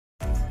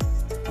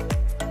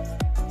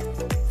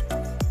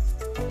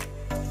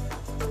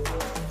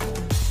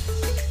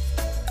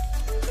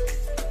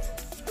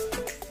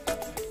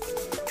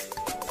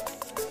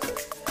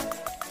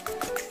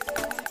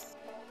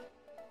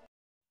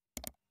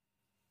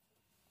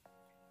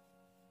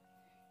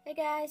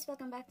Hey guys,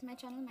 welcome back to my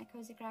channel, my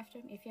cozy craft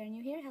room. If you're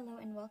new here, hello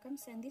and welcome.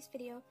 So in this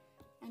video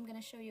I'm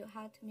gonna show you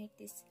how to make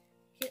these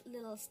cute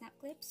little snap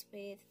clips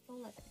with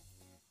faux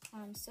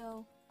leather.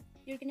 So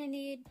you're gonna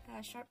need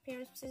a sharp pair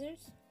of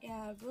scissors,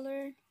 a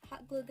ruler,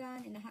 hot glue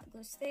gun and a hot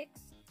glue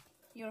sticks,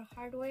 your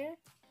hardware,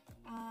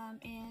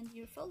 and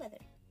your faux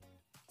leather.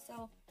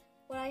 So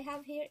what I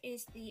have here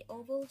is the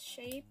oval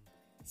shape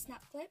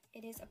snap clip.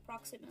 It is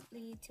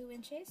approximately 2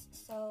 inches,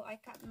 so I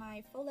cut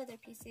my faux leather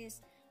pieces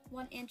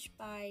 1 inch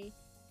by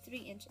 3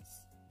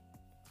 inches.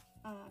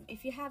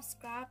 If you have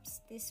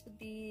scraps, this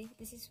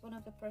is one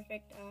of the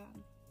perfect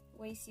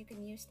ways you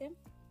can use them.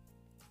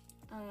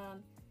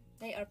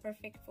 They are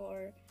perfect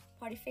for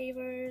party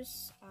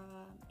favors.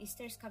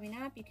 Easter's coming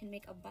up, you can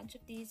make a bunch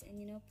of these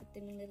and put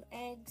them in little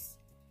eggs.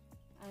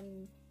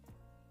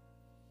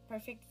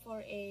 Perfect for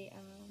a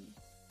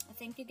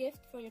thank you gift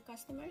for your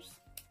customers.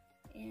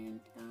 And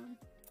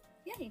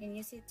yeah, you can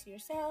use it to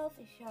yourself.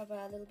 If you have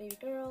a little baby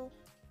girl,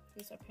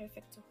 these are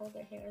perfect to hold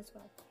their hair as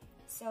well.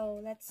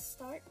 So let's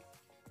start.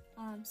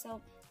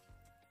 So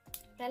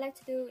what I like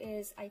to do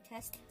is I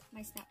test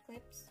my snap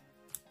clips.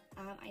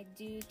 I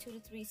do 2 to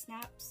 3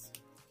 snaps,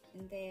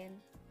 and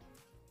then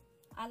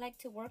I like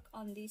to work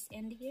on this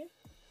end here.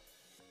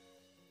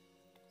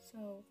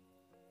 So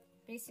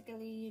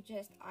basically you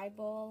just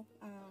eyeball,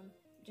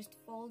 just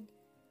fold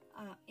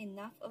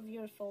enough of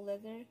your faux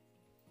leather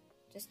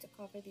just to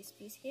cover this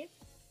piece here,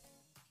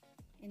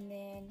 and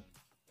then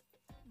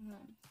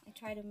I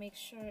try to make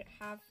sure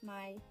I have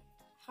my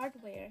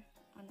hardware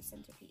on the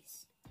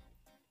centerpiece.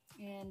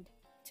 And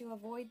to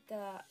avoid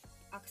the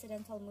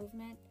accidental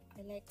movement,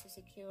 I like to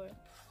secure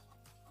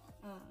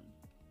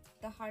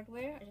the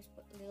hardware. I just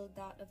put a little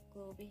dot of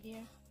glue over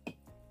here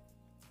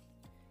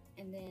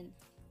and then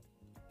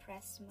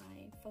press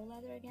my faux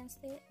leather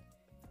against it.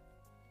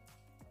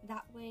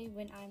 That way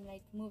when I'm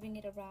like moving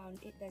it around,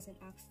 it doesn't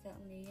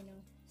accidentally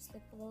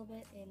slip a little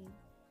bit and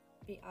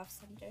be off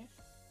center.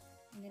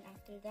 And then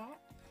after that,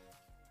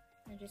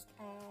 I just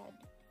add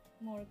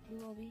more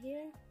glue over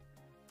here.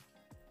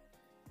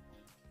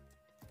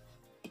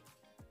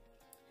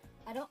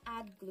 I don't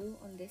add glue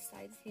on this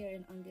sides here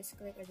and on this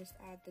clip. I just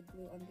add the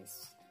glue on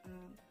this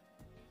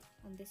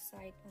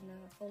side on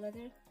the faux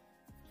leather,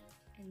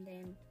 and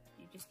then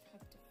you just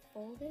have to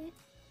fold it.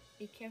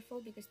 Be careful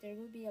because there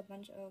will be a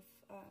bunch of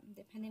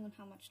depending on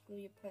how much glue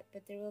you put,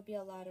 but there will be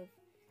a lot of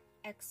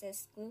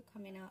excess glue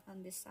coming out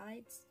on the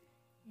sides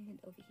and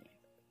over here.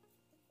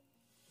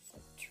 So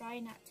try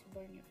not to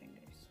burn your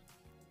fingers.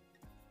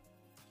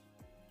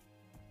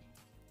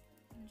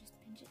 And just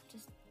pinch it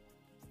just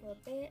a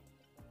little bit.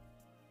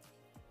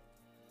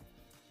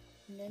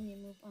 And then you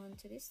move on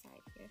to this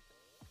side here.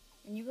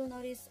 And you will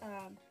notice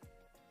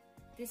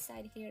this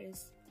side here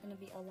is going to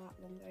be a lot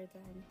longer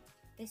than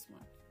this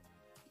one.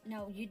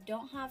 Now, you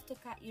don't have to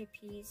cut your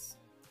piece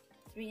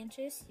 3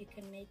 inches. You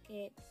can make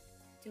it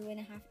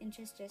 2.5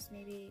 inches, just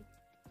maybe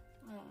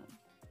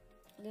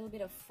a little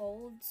bit of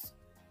folds.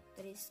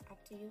 That is up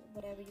to you,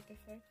 whatever you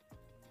prefer.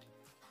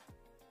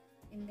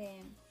 And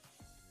then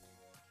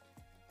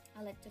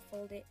I like to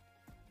fold it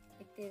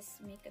like this,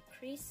 make a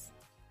crease.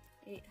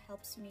 It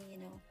helps me,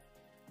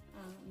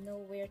 know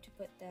where to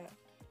put the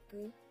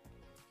glue.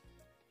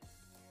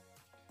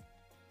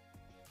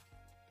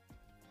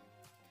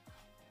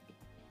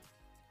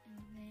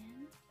 And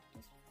then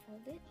just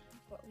fold it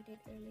like what we did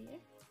earlier.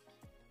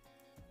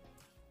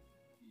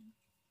 And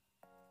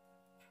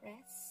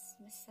press,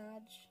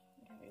 massage,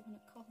 whatever you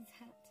want to call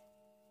that.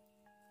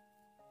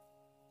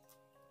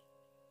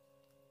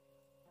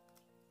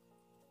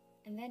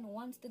 And then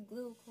once the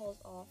glue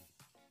falls off,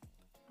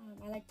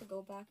 I like to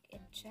go back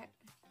and check.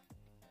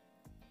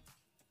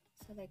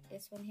 So like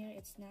this one here,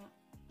 it's not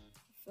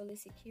fully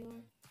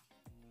secure.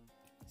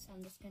 So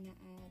I'm just gonna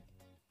add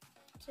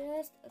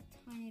just a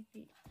tiny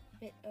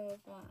bit of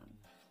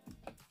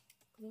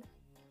glue.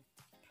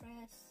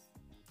 Press.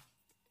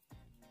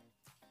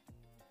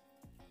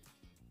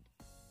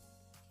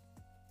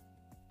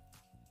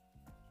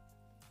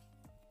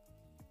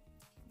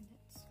 And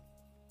that's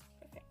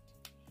perfect.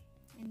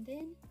 And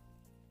then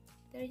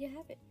there you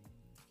have it.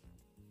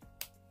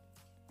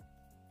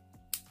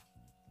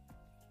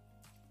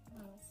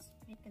 Now let's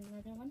make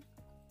another one.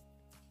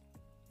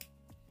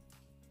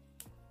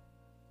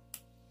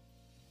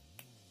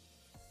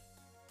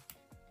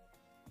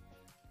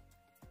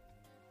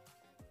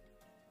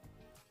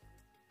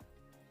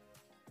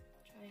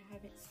 Try to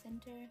have it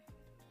center.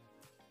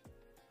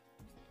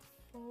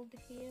 Fold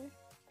here.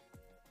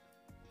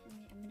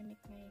 I'm gonna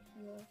make my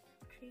little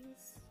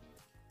crease.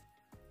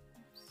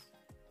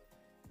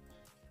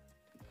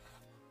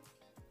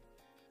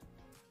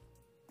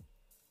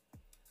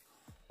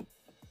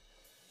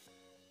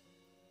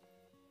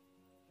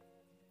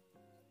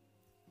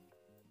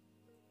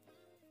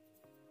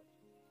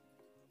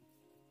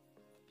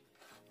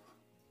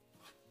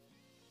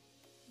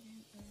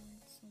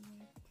 Add some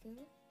more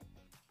glue.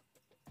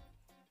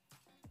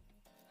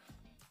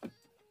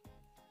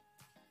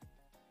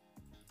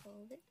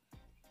 Fold it.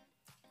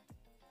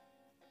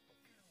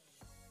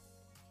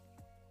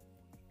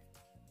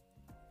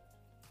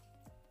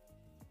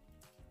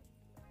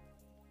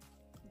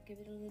 give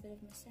it a little bit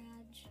of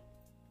massage.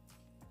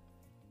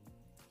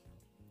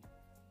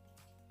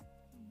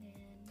 And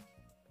then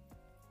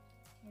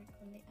work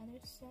on the other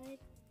side.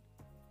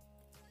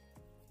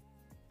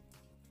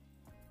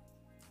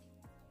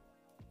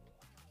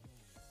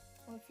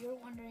 Oh, if you're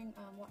wondering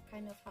what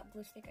kind of hot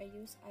glue stick I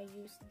use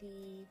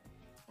the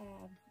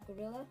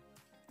Gorilla.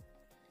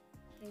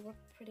 They work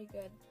pretty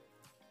good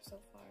so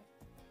far.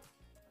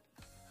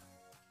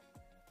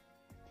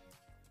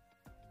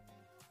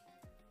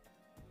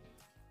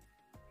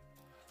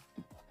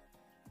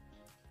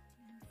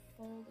 And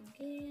fold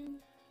again.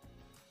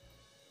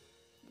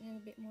 A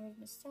little bit more of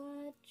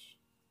massage.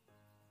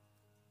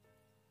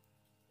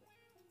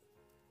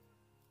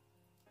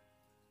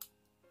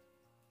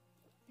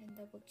 And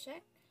double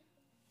check.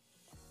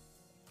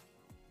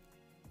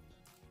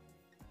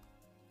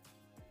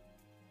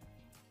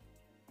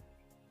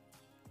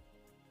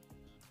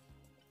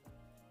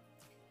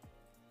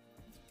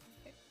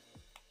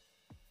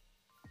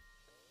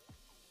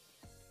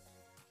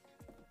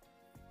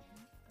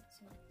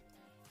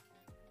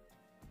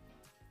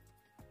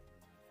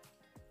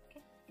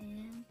 Okay,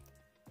 and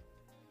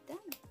done.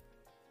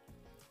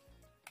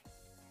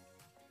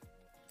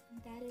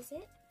 That is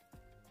it.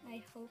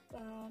 I hope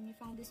you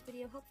found this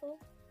video helpful,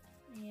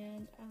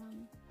 and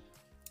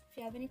if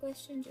you have any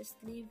questions, just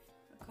leave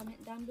a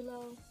comment down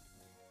below,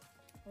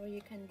 or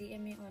you can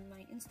DM me on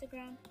my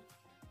Instagram,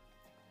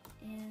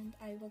 and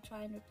I will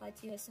try and reply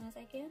to you as soon as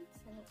I can.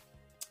 So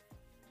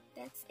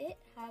that's it.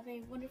 Have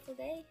a wonderful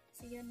day.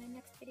 See you in my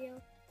next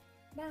video.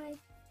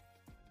 Bye.